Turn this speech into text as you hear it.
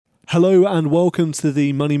Hello and welcome to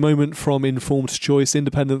the Money Moment from Informed Choice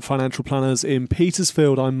Independent Financial Planners in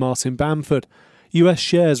Petersfield. I'm Martin Bamford. US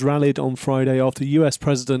shares rallied on Friday after US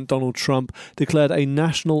President Donald Trump declared a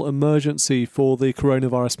national emergency for the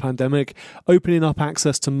coronavirus pandemic, opening up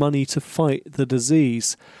access to money to fight the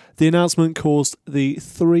disease. The announcement caused the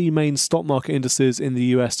three main stock market indices in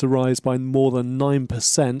the US to rise by more than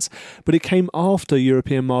 9%, but it came after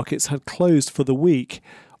European markets had closed for the week.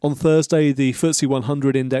 On Thursday, the FTSE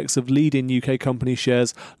 100 index of leading UK company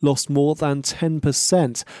shares lost more than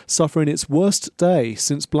 10%, suffering its worst day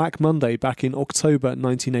since Black Monday back in October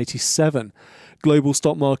 1987. Global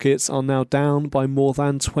stock markets are now down by more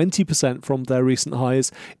than 20% from their recent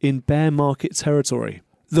highs in bear market territory.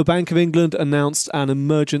 The Bank of England announced an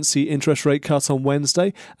emergency interest rate cut on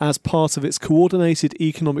Wednesday as part of its coordinated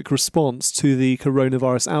economic response to the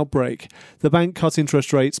coronavirus outbreak. The bank cut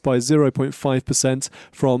interest rates by 0.5%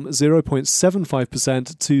 from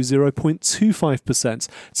 0.75% to 0.25%,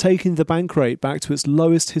 taking the bank rate back to its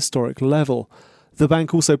lowest historic level. The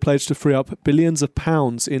bank also pledged to free up billions of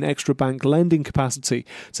pounds in extra bank lending capacity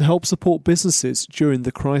to help support businesses during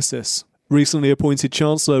the crisis. Recently appointed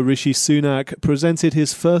Chancellor Rishi Sunak presented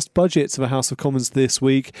his first budget to the House of Commons this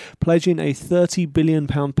week, pledging a £30 billion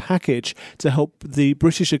package to help the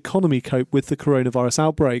British economy cope with the coronavirus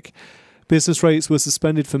outbreak. Business rates were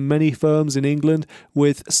suspended for many firms in England,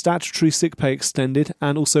 with statutory sick pay extended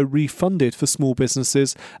and also refunded for small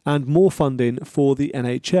businesses and more funding for the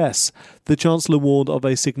NHS. The Chancellor warned of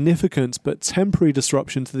a significant but temporary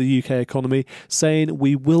disruption to the UK economy, saying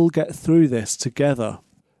we will get through this together.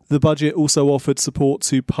 The budget also offered support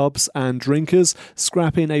to pubs and drinkers,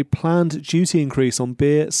 scrapping a planned duty increase on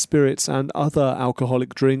beer, spirits and other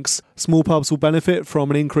alcoholic drinks. Small pubs will benefit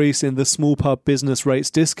from an increase in the small pub business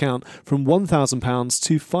rates discount from £1,000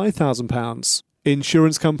 to £5,000.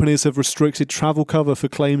 Insurance companies have restricted travel cover for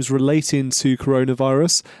claims relating to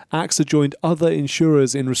coronavirus. AXA joined other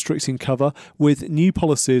insurers in restricting cover, with new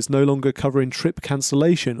policies no longer covering trip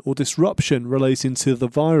cancellation or disruption relating to the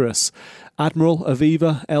virus. Admiral,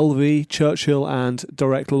 Aviva, LV, Churchill and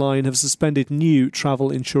Direct Line have suspended new travel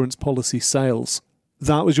insurance policy sales.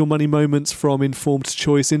 That was your Money Moments from Informed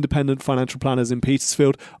Choice Independent Financial Planners in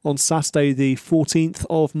Petersfield on Saturday the 14th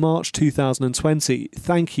of March 2020.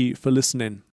 Thank you for listening.